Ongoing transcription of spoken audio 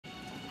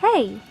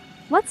Hey,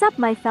 what's up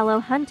my fellow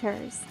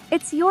hunters?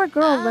 It's your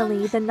girl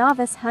Lielie the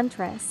Novice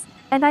Huntress,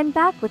 and I'm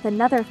back with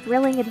another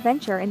thrilling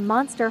adventure in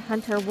Monster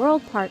Hunter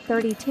World Part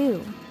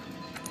 32.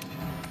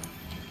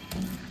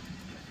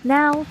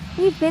 Now,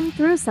 we've been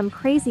through some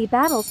crazy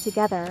battles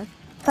together,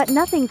 but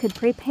nothing could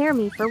prepare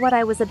me for what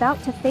I was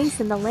about to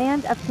face in the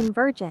land of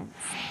Convergence.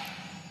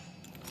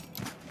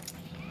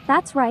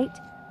 That's right,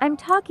 I'm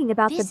talking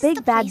about the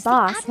big bad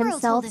boss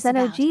himself,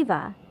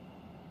 Xeno'jiiva.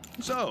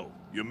 So,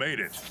 you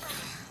made it.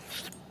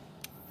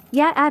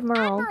 Yeah,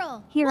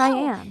 Admiral. Here Whoa, I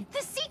am. The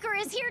Seeker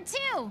is here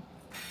too!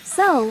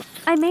 So,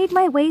 I made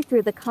my way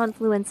through the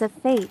confluence of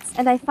fates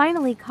and I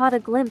finally caught a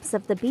glimpse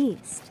of the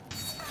beast.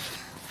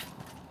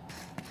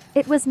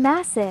 It was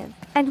massive,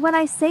 and when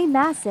I say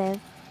massive,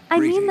 I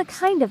mean the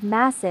kind of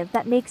massive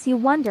that makes you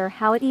wonder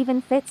how it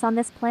even fits on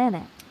this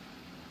planet.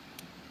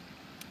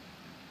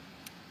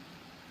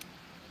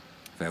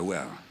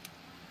 Farewell.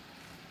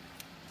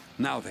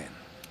 Now then.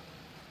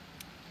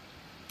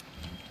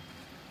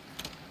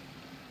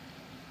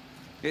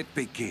 It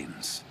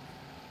begins.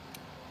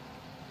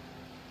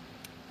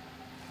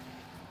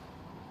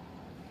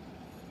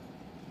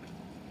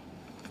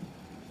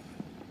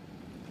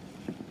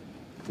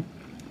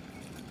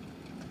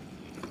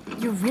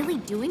 You're really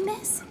doing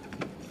this?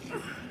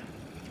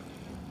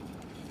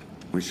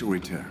 We shall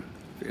return.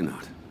 Fear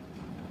not.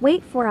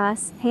 Wait for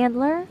us,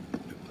 handler.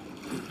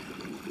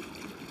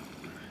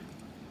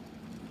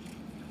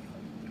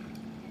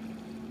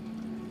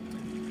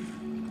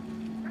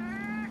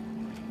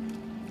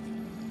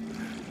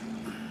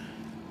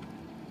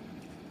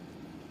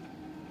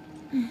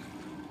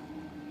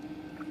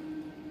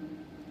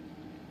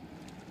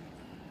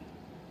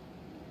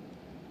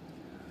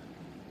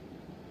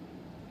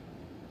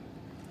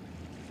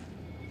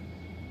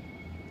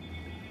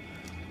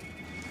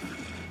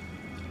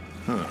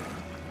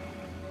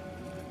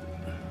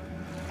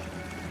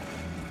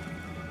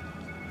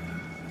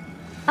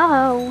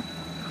 Oh,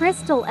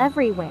 crystal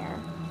everywhere.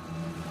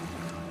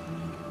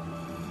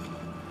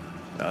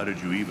 How did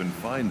you even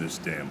find this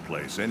damn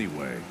place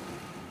anyway?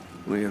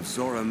 We have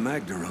Zora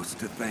Magdaros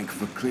to thank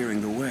for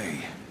clearing the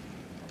way.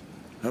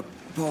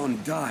 Upon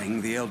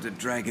dying, the Elder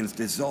Dragons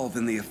dissolve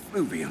in the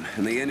effluvium,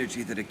 and the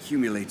energy that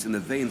accumulates in the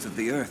veins of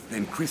the earth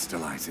then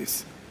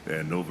crystallizes.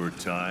 And over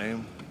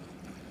time,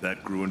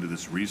 that grew into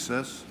this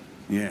recess?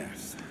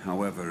 Yes.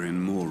 However, in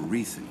more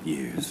recent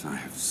years, I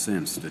have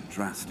sensed a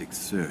drastic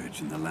surge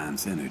in the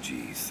land's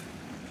energies.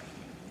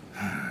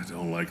 I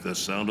don't like the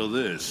sound of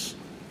this.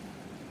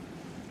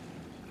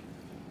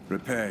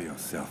 Prepare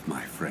yourself,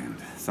 my friend.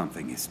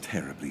 Something is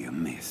terribly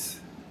amiss.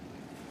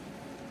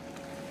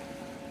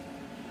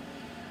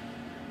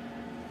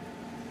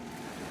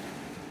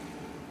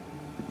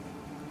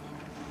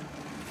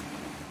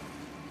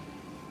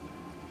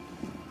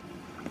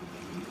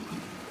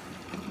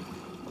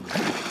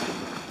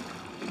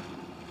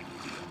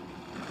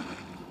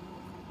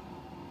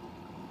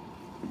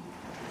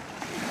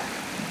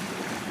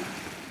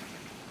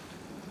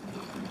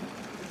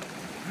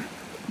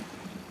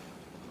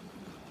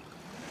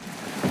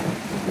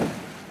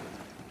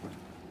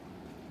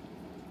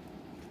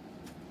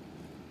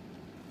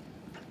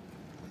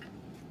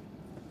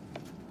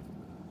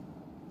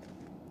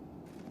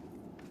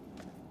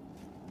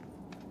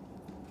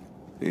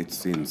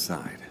 It's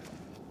inside.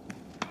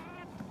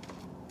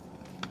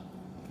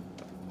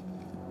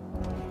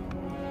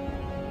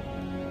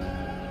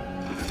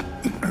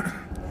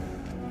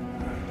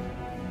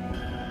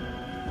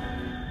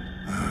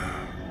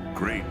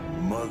 Great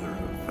mother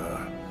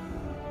of,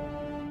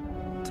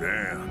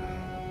 damn.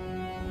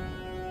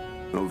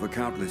 Over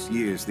countless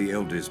years, the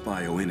Elder's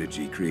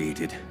bioenergy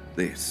created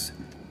this.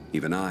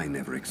 Even I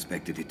never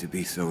expected it to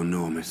be so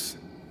enormous.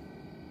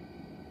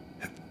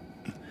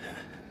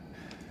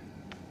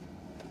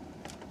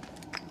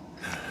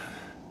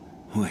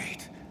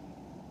 Wait.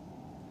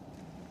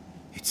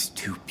 It's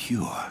too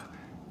pure.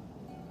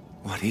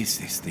 What is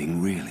this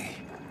thing, really?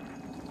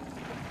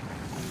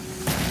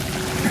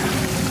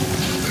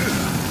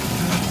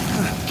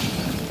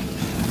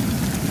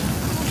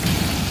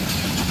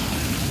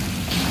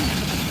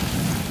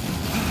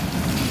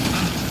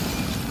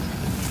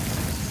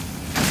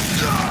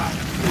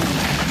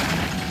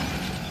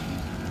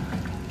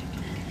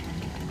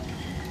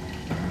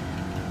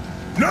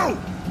 No!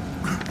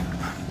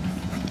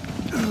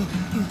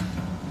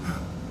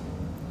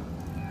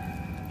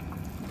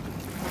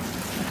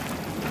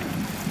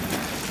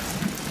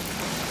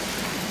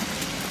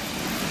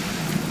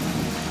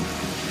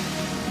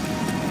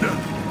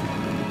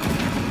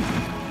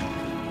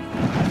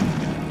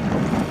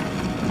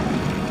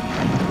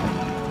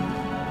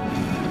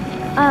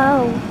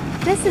 Oh,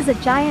 this is a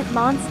giant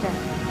monster.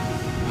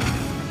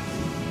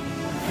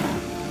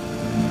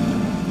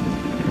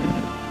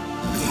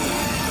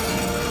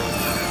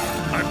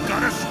 I've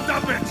gotta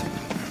stop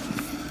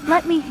it!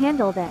 Let me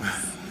handle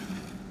this.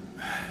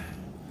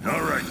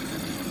 All right.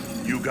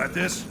 You got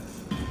this?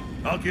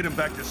 I'll get him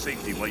back to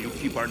safety while you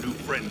keep our new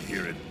friend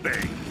here at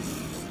bay.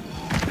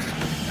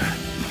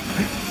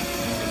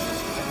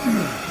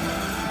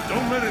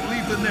 Don't let it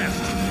leave the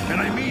nest,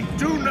 and I mean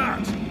Do not!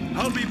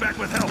 I'll be back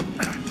with help.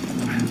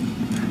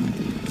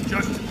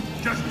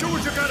 Just do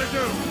what you gotta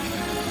do!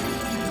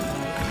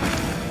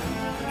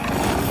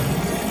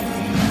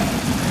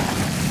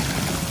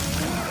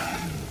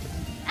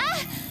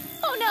 Ah!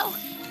 Oh no!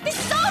 This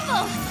is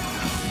awful!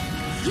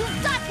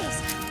 You've got this!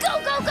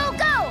 Go, go, go,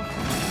 go!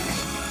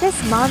 This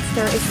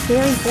monster is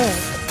very big,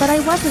 but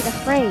I wasn't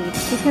afraid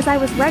because I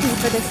was ready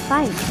for this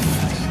fight.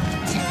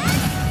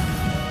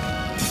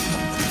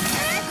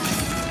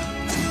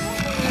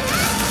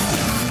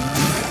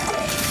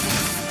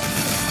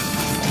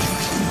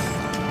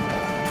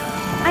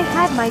 I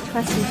had my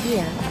trusty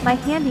gear, my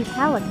handy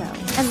calico,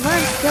 and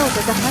learned skills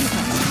as a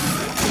hunter.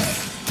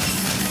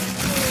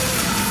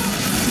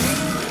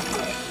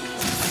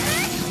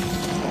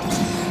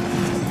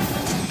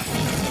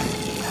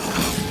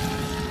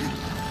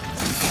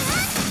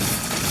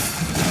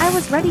 I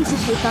was ready to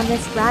take on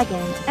this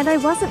dragon, and I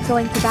wasn't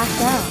going to back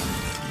down.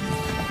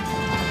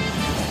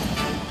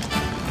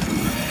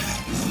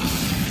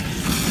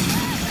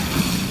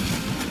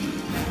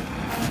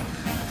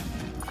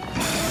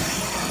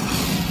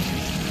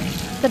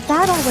 The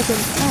battle was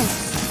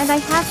intense, and I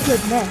have to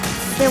admit,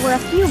 there were a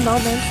few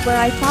moments where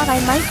I thought I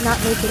might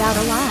not make it out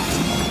alive.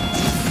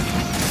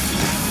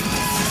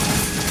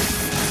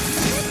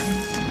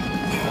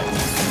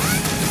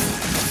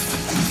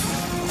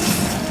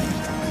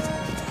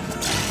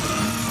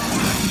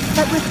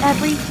 But with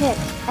every hit,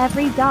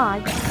 every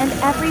dodge, and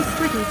every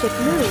strategic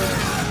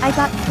move, I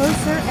got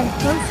closer and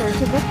closer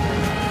to victory.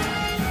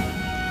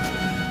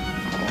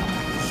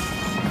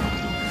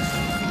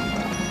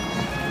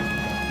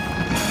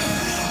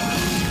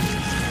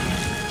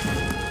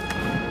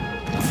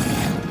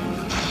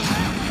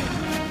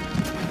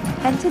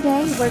 And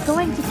today we're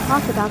going to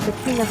talk about the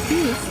King of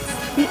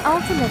Beasts, the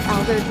ultimate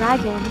elder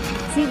dragon,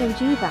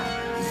 Xeno'jiiva.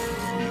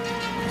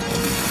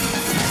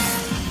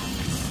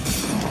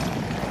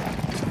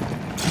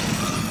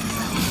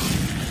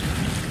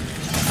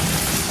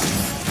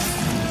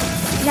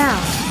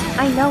 Now,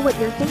 I know what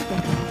you're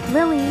thinking.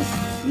 Lielie,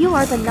 you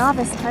are the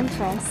novice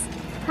huntress.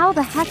 How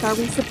the heck are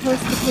we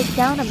supposed to take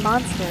down a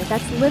monster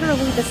that's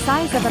literally the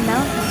size of a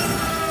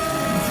mountain?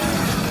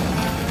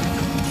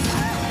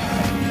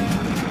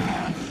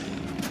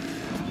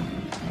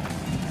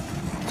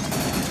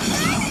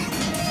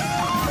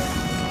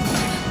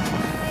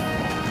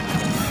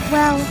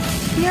 Well,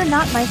 fear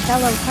not, my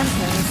fellow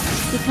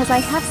hunters, because I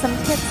have some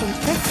tips and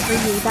tricks for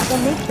you that will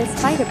make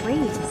this fight a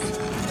breeze.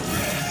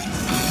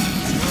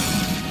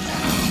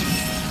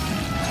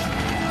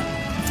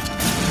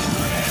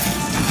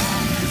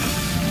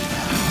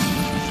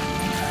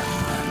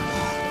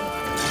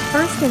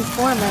 First and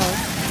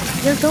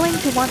foremost, you're going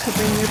to want to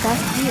bring your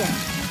best gear.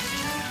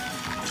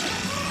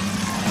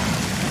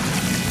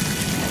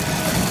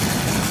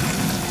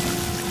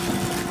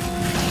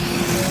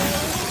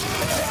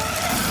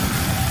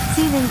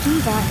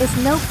 Xeno'jiiva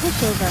is no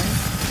pushover,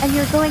 and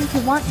you're going to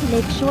want to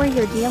make sure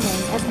you're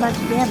dealing as much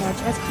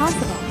damage as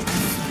possible.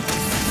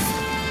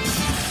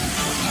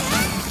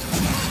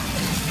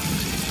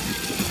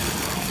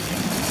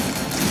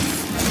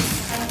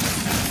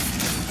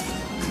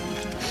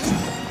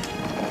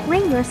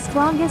 Bring your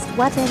strongest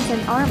weapons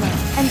and armor,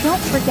 and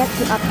don't forget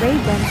to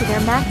upgrade them to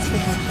their max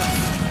potential.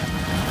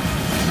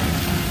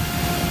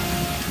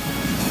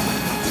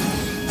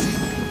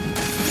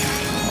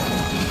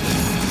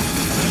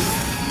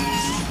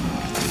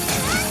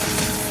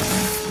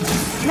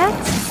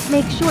 Next,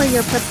 make sure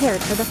you're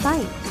prepared for the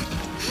fight.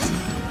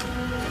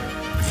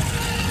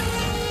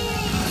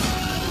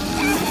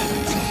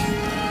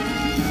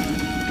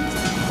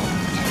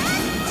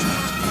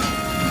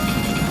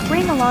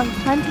 Bring along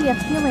plenty of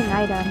healing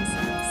items,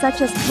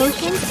 such as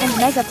potions and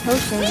mega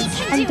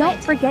potions, and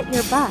don't forget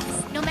your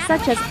buffs,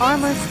 such as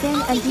armor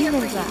skin and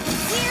demon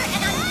breath. We're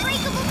an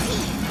unbreakable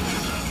team!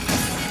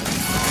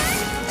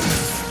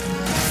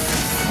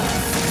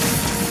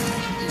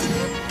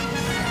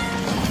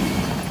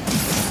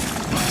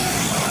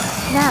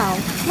 Now,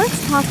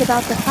 let's talk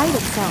about the fight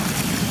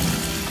itself.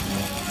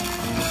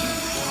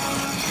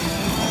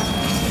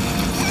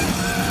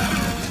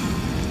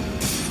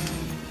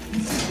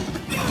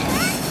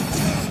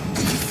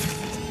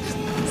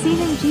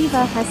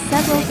 Xeno'jiiva has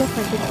several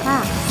different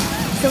attacks,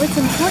 so it's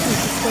important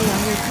to stay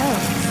on your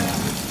toes.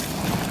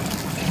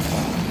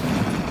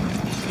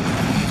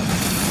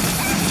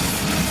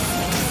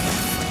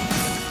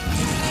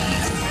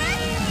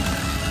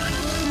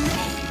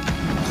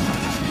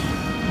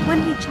 When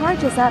he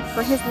charges up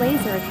for his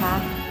laser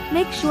attack,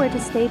 make sure to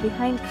stay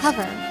behind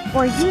cover,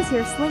 or use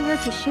your slinger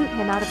to shoot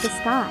him out of the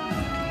sky.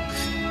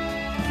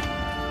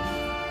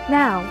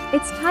 Now,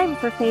 it's time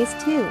for Phase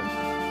 2.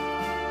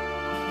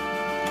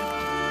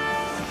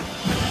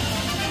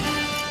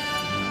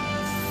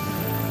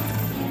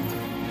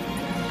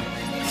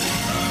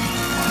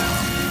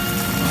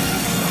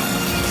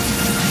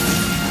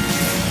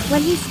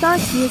 When he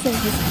starts using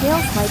his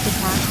tail swipe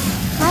attack,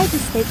 try to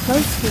stay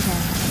close to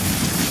him.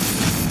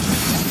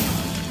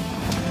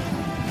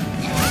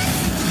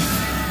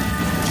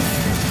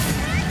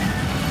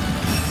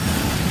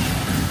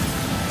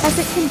 as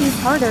it can be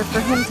harder for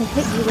him to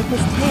hit you with his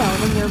tail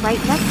when you're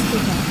right next to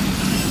him.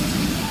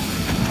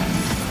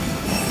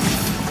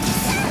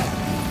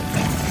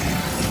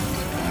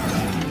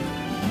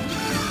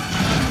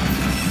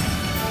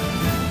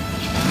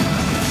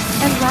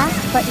 And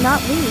last but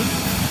not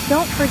least,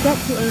 don't forget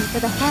to aim for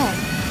the head.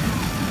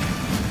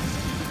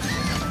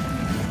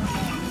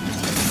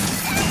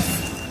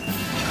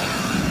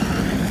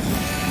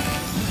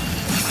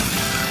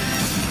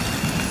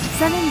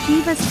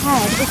 Xeno'jiiva's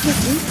head is his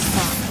weak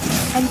spot,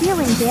 and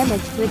dealing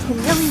damage to it can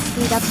really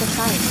speed up the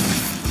fight.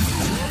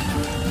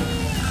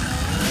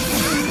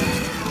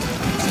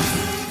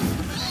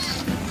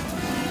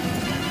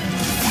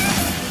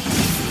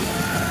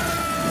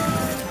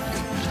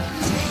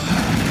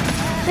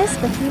 This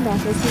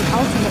behemoth is the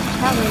ultimate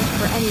challenge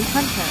for any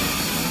hunter,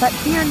 but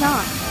fear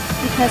not,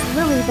 because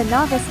Lielie the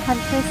Novice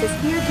Huntress is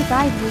here to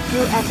guide you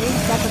through every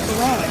step of the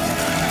way.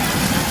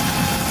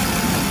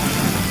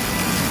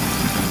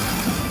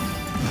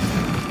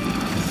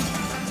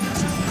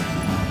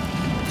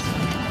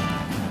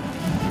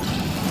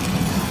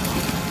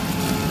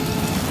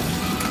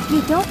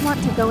 You don't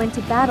want to go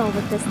into battle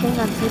with this thing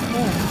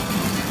unprepared.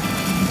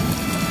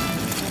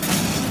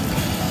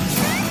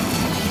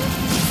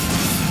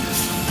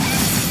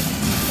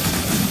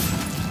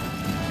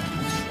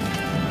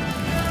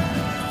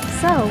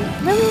 So,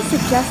 Lielie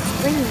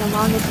suggests bringing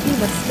along a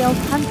team of skilled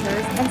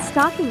hunters and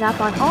stocking up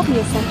on all the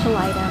essential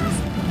items,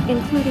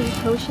 including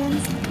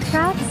potions,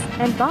 traps,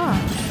 and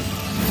bombs.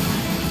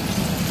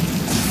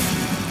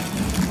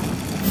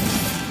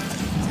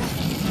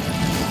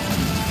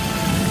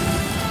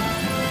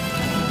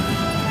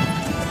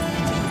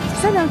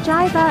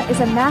 Xeno'jiiva is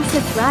a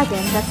massive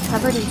dragon that's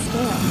covered in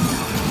scales.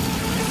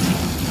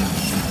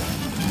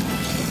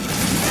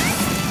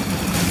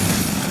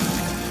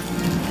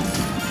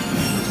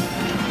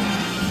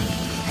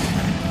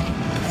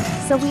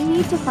 So we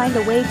need to find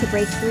a way to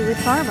break through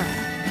its armor.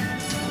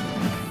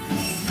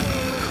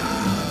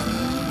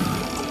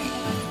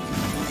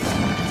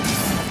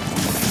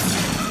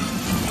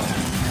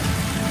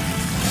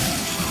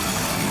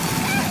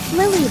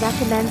 Lielie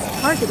recommends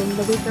targeting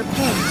the weaker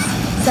points,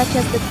 such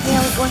as the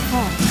tail or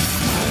head.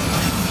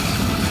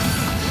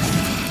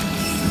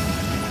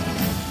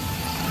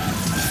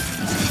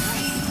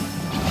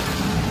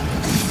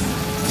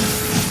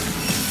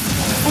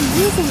 And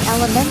using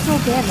elemental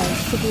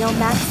damage to deal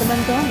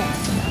maximum damage.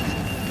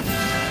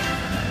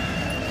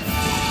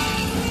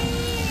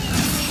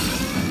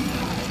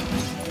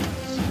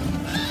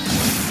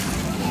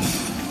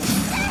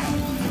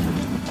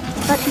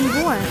 But be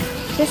warned,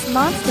 this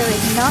monster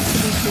is not to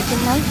be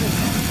taken lightly.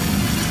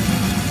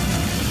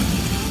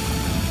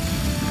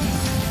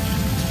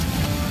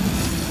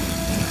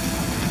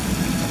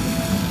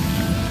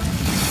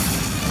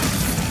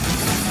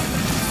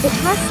 It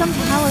has some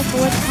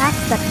powerful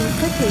attacks that can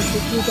quickly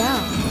take you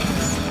down.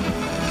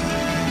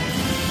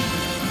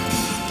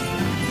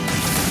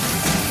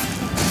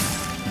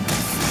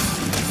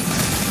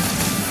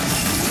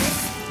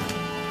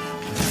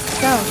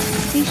 So,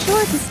 be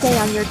sure to stay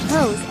on your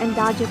toes and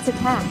dodge its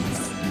attacks.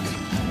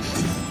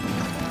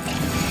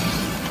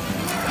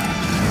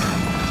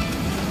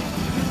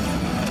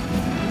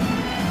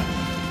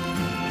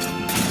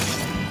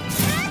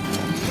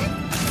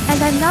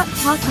 And I'm not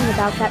talking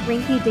about that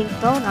rinky-dink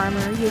bone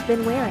armor you've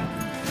been wearing.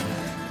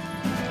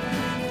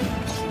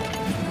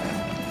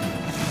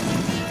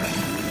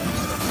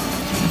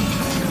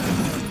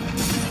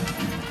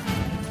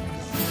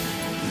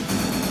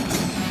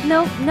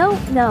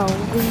 No,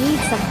 we need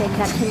something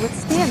that can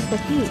withstand the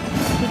heat,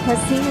 because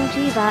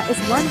Xeno'jiiva is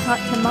one hot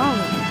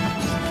tamale.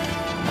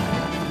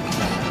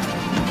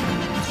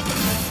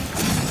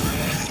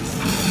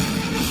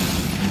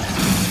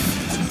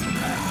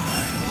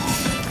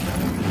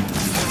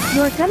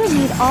 You're gonna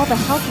need all the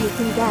help you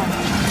can get,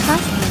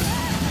 trust me.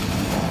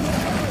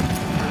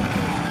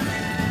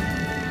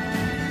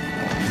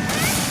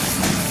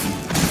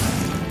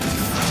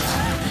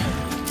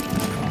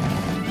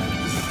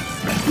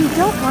 You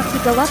don't want to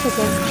go up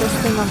against this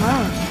thing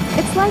alone.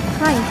 It's like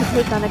trying to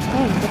take on a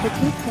tank with a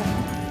toothpick.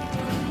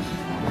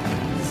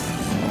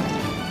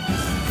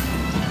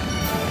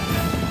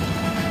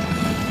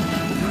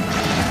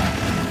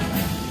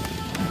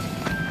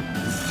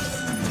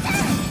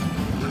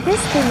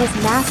 This thing is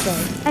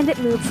massive, and it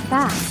moves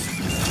fast.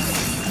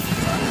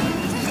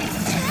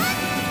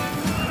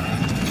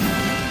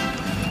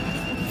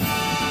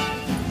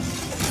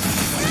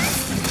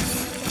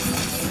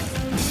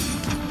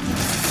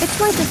 It's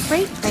like a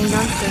freight train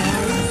on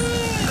steroids.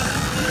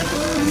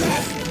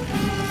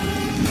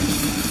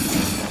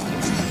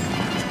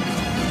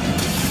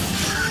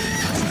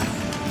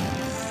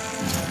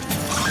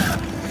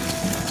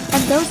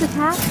 And those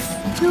attacks?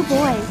 Oh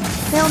boy,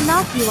 they'll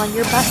knock you on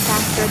your butt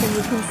faster than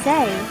you can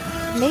say.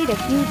 Made a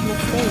huge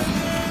mistake.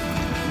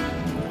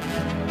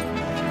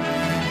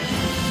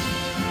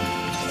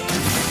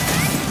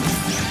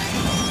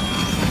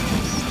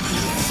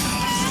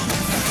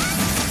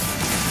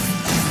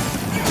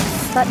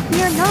 But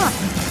fear not,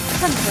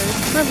 hunters,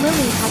 for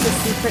Lielie has a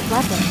secret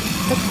weapon,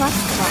 the clutch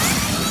claw.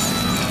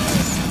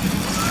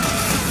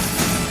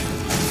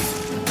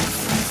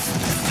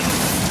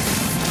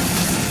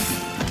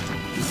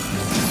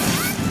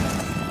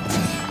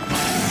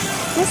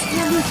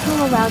 new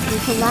tool allows you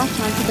to latch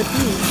onto the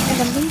beast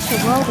and unleash a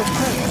world of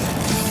hurt.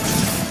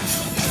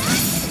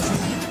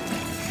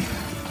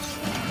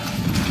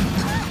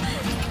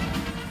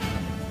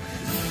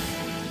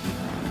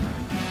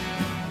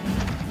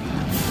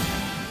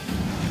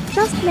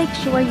 Just make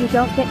sure you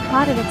don't get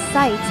caught in its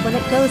sights when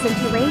it goes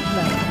into rage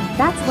mode.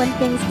 That's when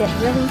things get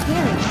really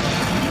hairy.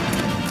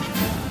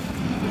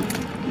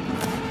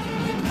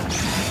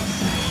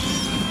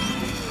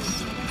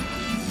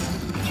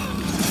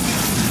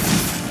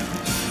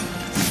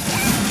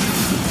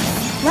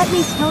 Let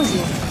me tell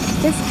you,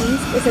 this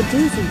beast is a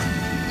doozy.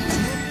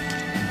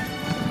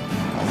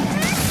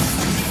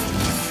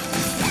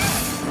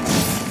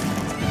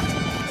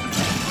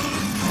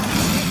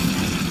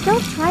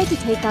 Don't try to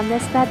take on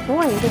this bad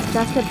boy with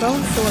just a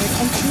bone sword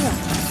and shield.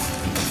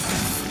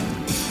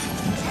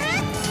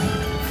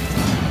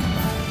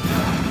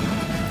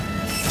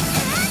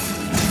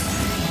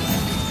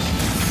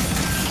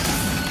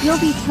 You'll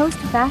be toast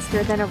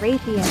faster than a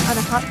Raytheon on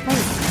a hot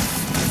plate.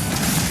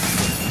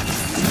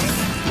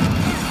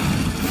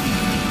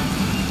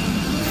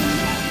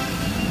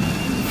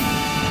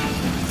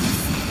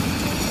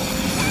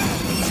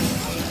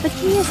 The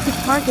key is to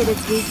target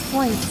its weak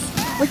points,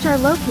 which are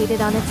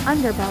located on its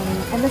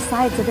underbelly and the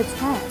sides of its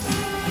head.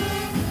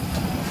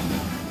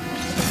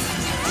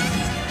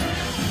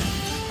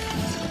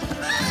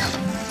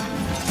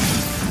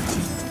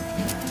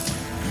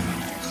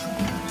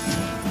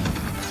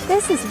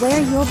 This is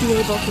where you'll be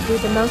able to do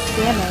the most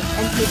damage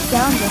and take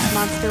down this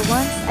monster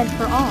once and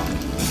for all.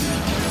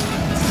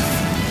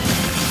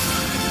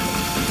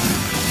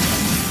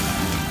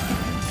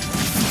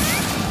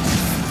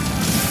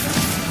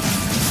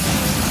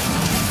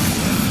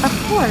 Of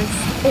course,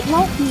 it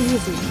won't be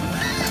easy.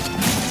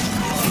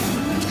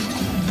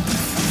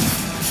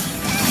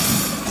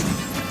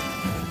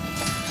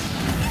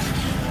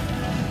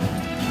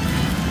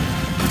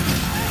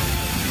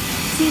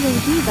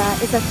 Xeno'jiiva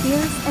is a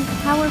fierce and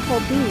powerful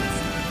beast,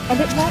 and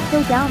it won't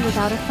go down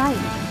without a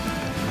fight.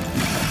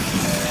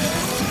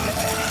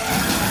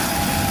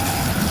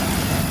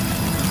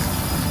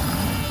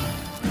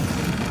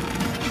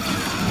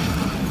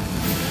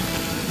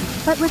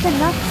 But with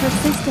enough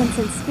persistence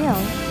and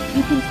skill,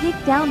 you can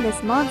take down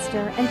this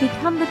monster and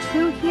become the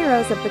true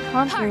heroes of the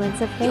confluence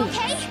of fate. You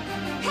okay?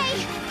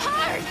 Hey,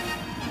 Hard!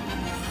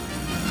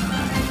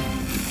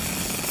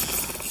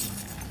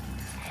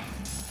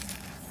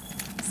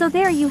 So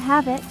there you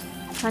have it,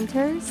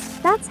 hunters.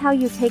 That's how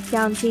you take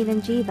down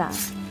Xeno'jiiva.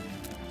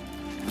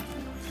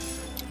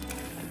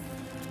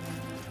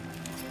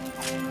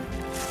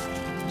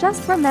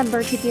 Just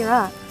remember to gear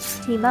up,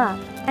 team up,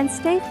 and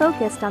stay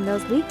focused on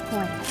those weak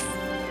points.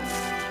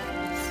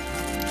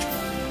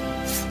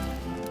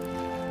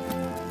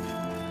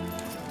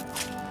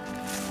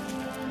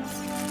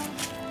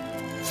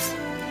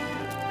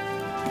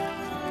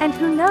 And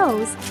who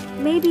knows,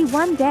 maybe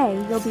one day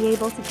you'll be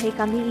able to take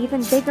on the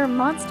even bigger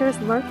monsters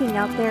lurking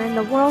out there in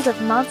the world of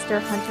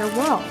Monster Hunter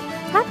World.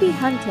 Happy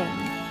hunting!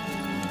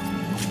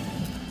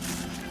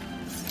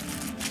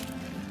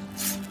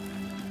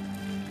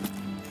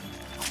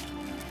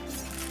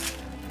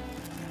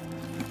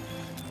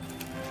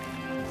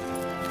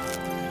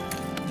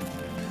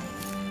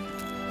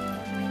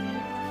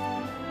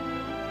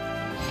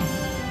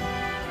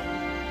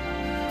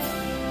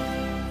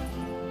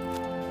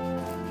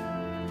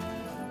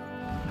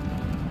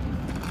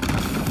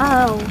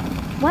 Oh,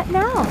 what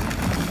now?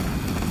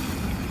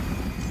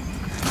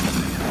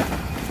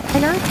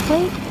 An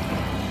earthquake?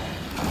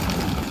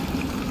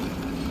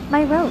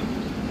 My rope.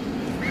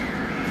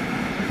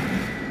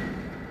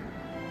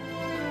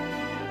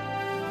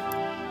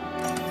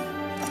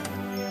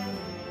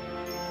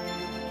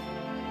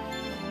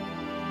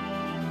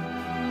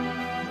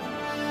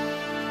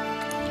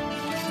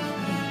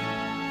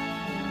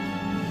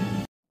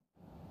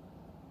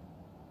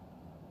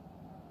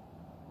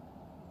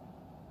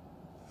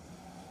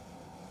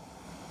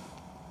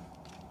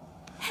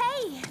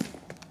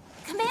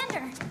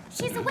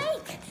 She's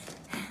awake!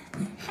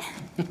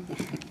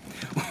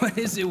 What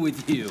is it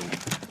with you?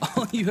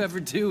 All you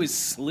ever do is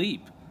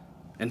sleep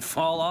and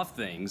fall off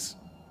things.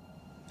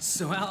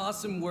 So how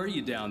awesome were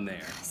you down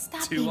there?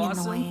 Stop Too being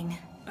awesome? annoying.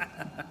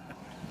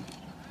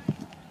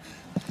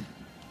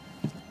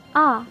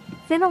 Ah,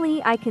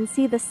 finally I can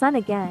see the sun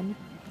again.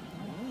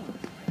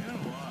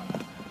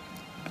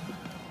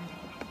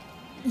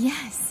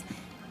 Yes.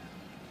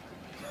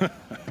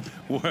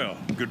 Well,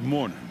 good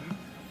morning.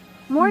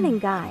 Morning,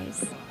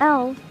 guys.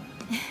 Elle.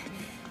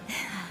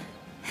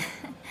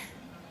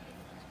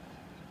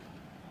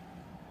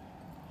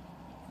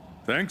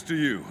 Thanks to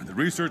you, the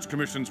Research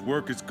Commission's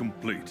work is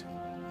complete.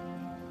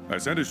 I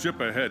sent a ship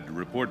ahead to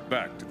report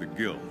back to the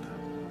Guild.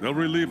 They'll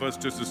relieve us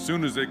just as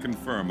soon as they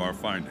confirm our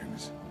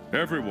findings.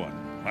 Everyone,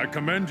 I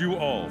commend you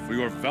all for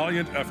your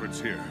valiant efforts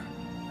here.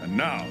 And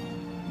now,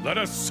 let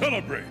us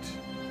celebrate!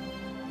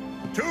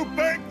 To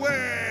banquet!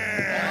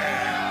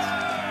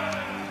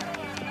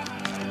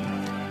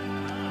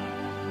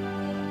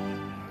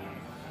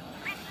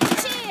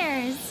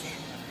 Cheers!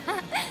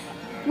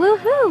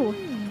 Woohoo!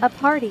 A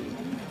party.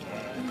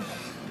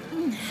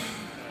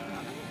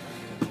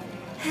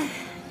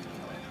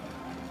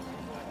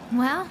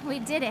 Well, we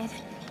did it.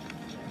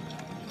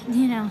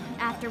 You know,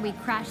 after we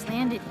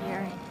crash-landed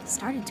here, I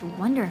started to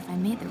wonder if I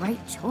made the right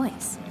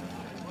choice.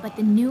 But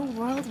the new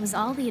world was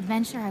all the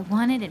adventure I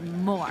wanted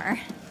and more.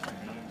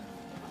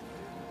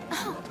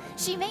 Oh,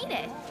 she made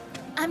it.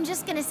 I'm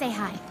just gonna say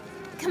hi.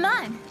 Come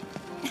on.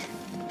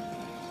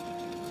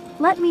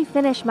 Let me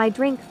finish my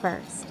drink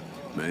first.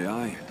 May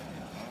I?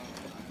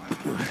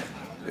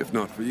 If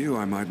not for you,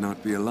 I might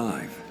not be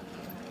alive.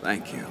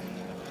 Thank you.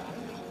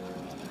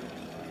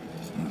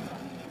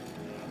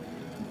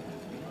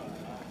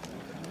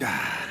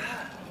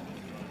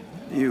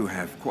 You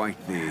have quite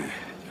the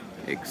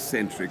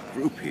eccentric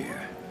group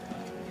here.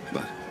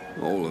 But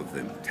all of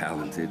them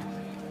talented,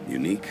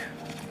 unique,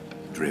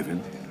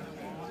 driven.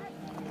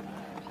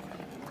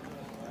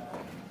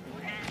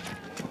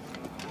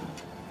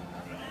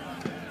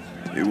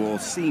 You all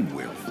seem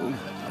willful,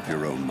 of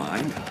your own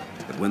mind,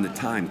 but when the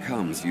time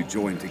comes, you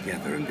join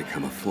together and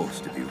become a force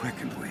to be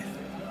reckoned with.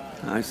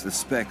 I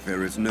suspect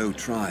there is no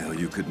trial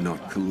you could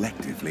not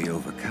collectively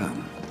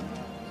overcome.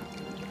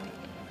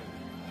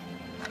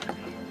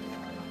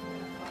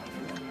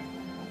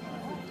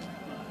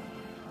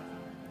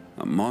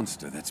 A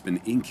monster that's been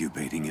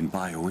incubating in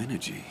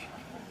bioenergy.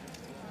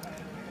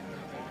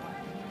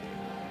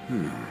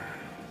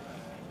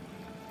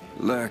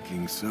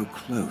 Lurking so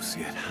close,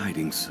 yet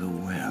hiding so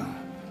well.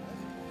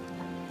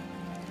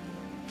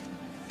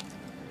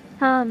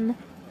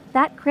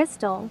 That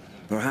crystal.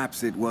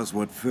 Perhaps it was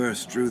what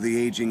first drew the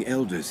aging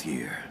elders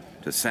here,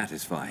 to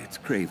satisfy its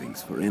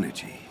cravings for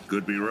energy.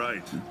 Could be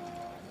right.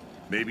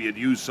 Maybe it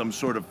used some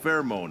sort of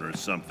pheromone or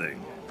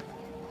something.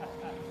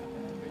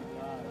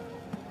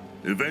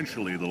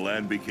 Eventually, the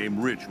land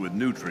became rich with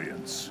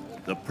nutrients.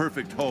 The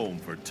perfect home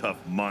for tough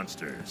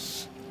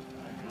monsters.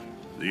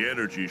 The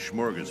energy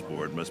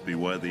smorgasbord must be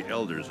why the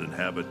elders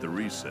inhabit the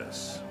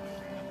recess.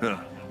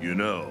 Huh, you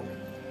know,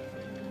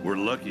 we're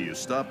lucky you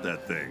stopped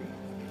that thing.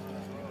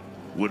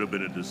 Would have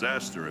been a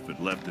disaster if it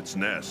left its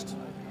nest.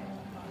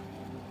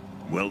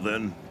 Well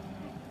then,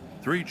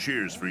 3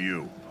 cheers for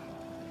you.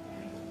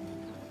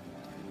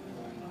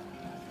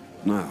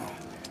 No.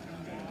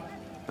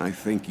 I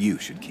think you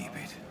should keep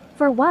it.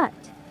 For what?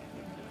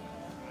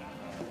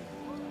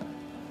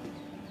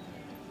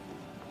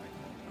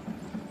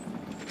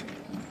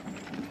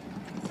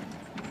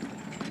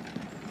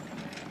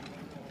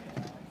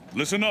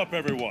 Listen up,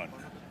 everyone.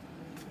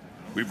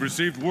 We've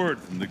received word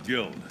from the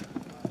Guild.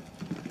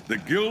 The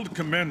Guild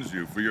commends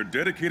you for your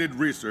dedicated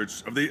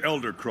research of the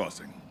Elder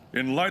Crossing.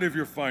 In light of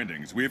your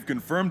findings, we have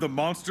confirmed the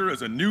monster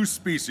as a new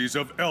species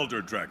of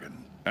Elder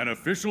Dragon. An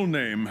official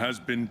name has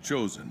been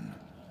chosen: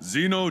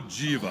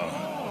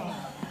 Xeno'jiiva.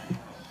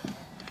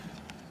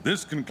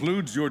 This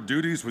concludes your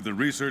duties with the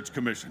Research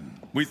Commission.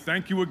 We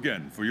thank you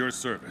again for your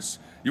service.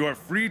 You are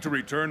free to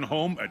return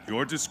home at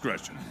your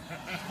discretion.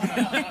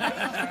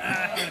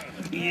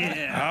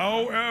 Yeah.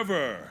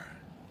 However,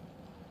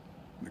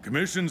 the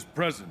Commission's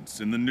presence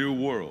in the New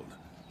World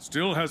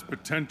still has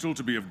potential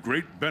to be of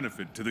great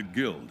benefit to the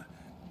Guild.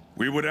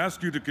 We would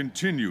ask you to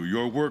continue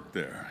your work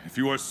there, if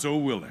you are so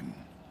willing.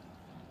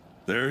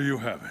 There you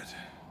have it.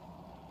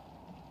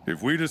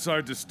 If we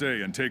decide to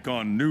stay and take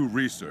on new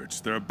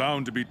research, there are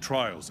bound to be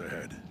trials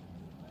ahead.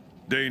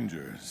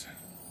 Dangers.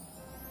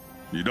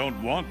 You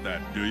don't want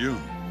that, do you?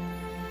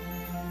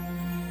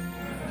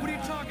 What are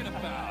you talking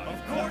about? Of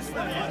course we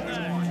want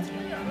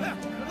that.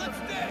 Let's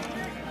stay.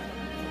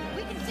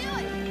 We can do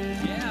it!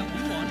 Yeah,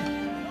 we want it.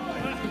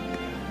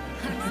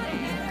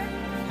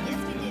 Yes,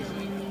 we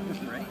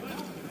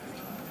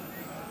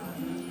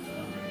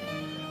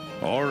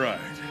do. All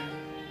right.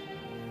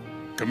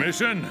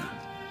 Commission,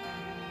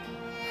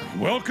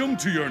 welcome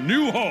to your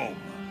new home.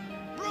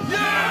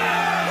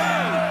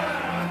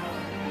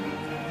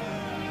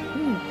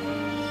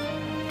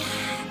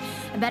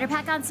 I better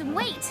pack on some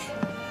weight.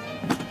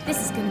 This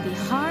is gonna be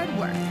hard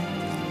work.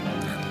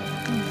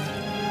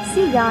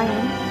 See,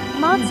 Yayan,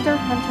 Monster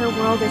Hunter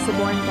World is a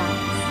born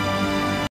bounce.